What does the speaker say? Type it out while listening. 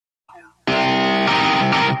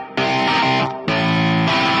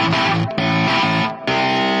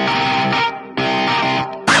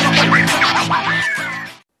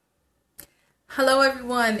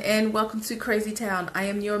everyone, and welcome to Crazy Town. I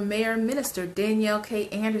am your Mayor Minister, Danielle K.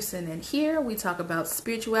 Anderson, and here we talk about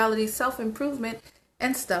spirituality, self-improvement,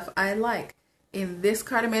 and stuff I like. In this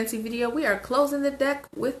Cartomancy video, we are closing the deck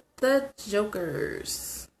with the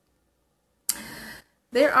Jokers.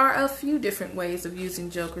 There are a few different ways of using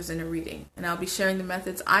Jokers in a reading, and I'll be sharing the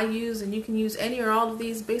methods I use, and you can use any or all of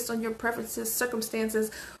these based on your preferences,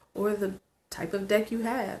 circumstances, or the type of deck you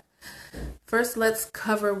have. First, let's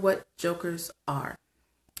cover what Jokers are.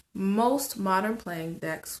 Most modern playing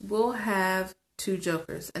decks will have two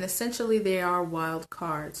Jokers, and essentially they are wild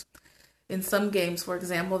cards. In some games, for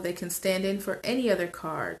example, they can stand in for any other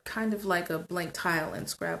card, kind of like a blank tile in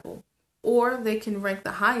Scrabble. Or they can rank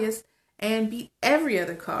the highest and beat every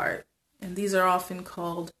other card, and these are often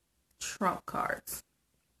called trump cards.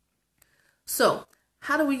 So,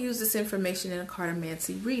 how do we use this information in a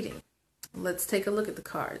Cartomancy reading? Let's take a look at the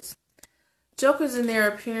cards. Jokers in their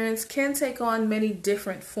appearance can take on many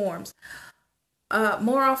different forms.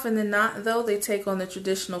 More often than not, though, they take on the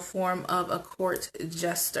traditional form of a court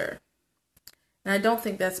jester. And I don't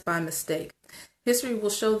think that's by mistake. History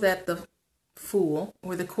will show that the fool,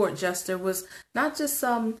 or the court jester, was not just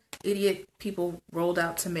some idiot people rolled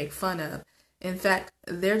out to make fun of. In fact,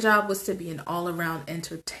 their job was to be an all-around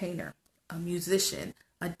entertainer, a musician,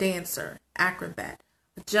 a dancer, acrobat,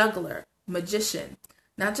 a juggler, magician,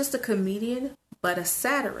 not just a comedian, but a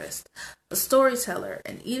satirist, a storyteller,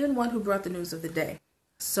 and even one who brought the news of the day.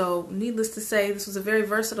 So, needless to say, this was a very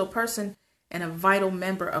versatile person and a vital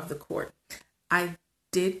member of the court. I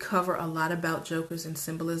did cover a lot about Jokers and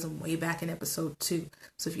symbolism way back in episode 2.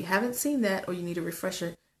 So if you haven't seen that or you need a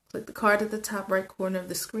refresher, click the card at the top right corner of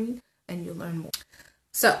the screen and you'll learn more.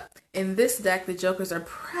 So, in this deck, the Jokers are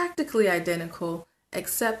practically identical,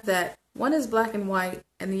 except that one is black and white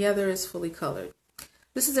and the other is fully colored.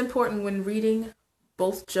 This is important when reading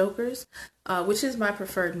both Jokers, which is my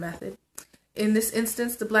preferred method. In this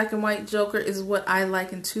instance, the black and white Joker is what I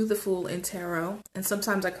liken to the Fool in Tarot, and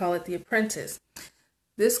sometimes I call it the Apprentice.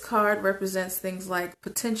 This card represents things like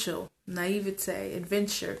potential, naivete,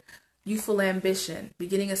 adventure, youthful ambition,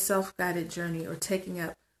 beginning a self-guided journey, or taking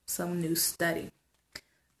up some new study.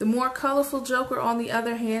 The more colorful Joker, on the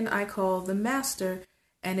other hand, I call the Master,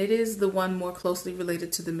 and it is the one more closely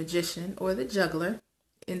related to the Magician, or the Juggler,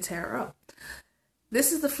 in Tarot.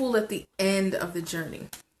 This is the Fool at the end of the journey.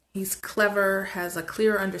 He's clever, has a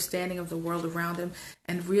clear understanding of the world around him,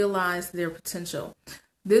 and realized their potential.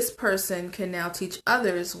 This person can now teach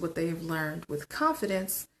others what they've learned with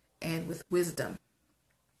confidence and with wisdom.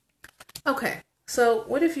 Okay, so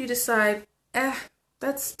what if you decide,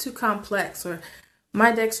 that's too complex, or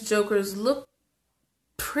my deck's Jokers look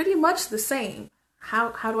pretty much the same.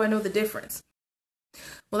 How do I know the difference?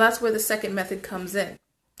 Well, that's where the second method comes in.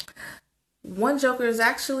 One Joker is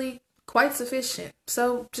actually quite sufficient,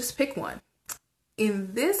 so just pick one.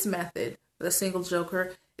 In this method, the single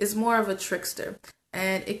Joker is more of a trickster,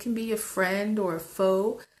 and it can be a friend or a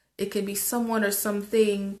foe. It can be someone or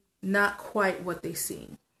something not quite what they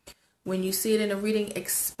seem. When you see it in a reading,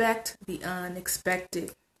 expect the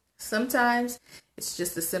unexpected. Sometimes it's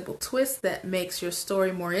just a simple twist that makes your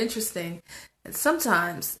story more interesting, and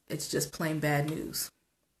sometimes it's just plain bad news.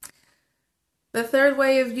 The third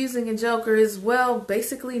way of using a Joker is, well,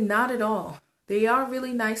 basically not at all. They are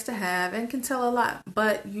really nice to have and can tell a lot,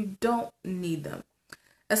 but you don't need them.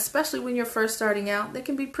 Especially when you're first starting out, they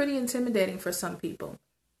can be pretty intimidating for some people.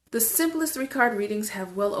 The simplest 3-card readings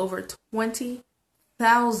have well over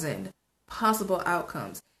 20,000 possible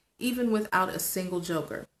outcomes, even without a single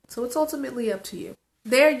Joker. So it's ultimately up to you.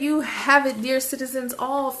 There you have it, dear citizens,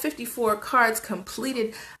 all 54 cards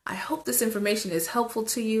completed. I hope this information is helpful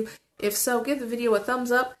to you. If so, give the video a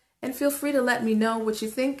thumbs up and feel free to let me know what you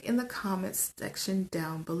think in the comments section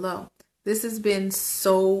down below. This has been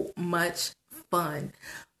so much fun.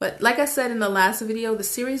 But like I said in the last video, the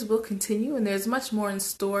series will continue and there's much more in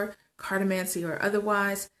store, Cartomancy or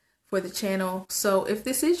otherwise, for the channel. So if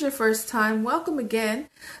this is your first time, welcome again.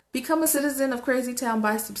 Become a citizen of Crazy Town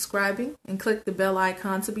by subscribing and click the bell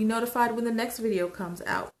icon to be notified when the next video comes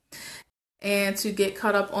out. And to get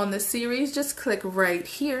caught up on the series, just click right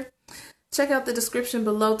here. Check out the description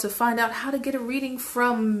below to find out how to get a reading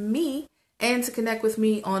from me and to connect with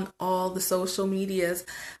me on all the social medias.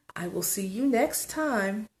 I will see you next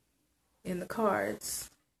time in the cards.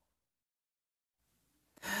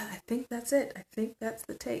 I think that's it. I think that's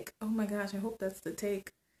the take. Oh my gosh, I hope that's the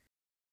take.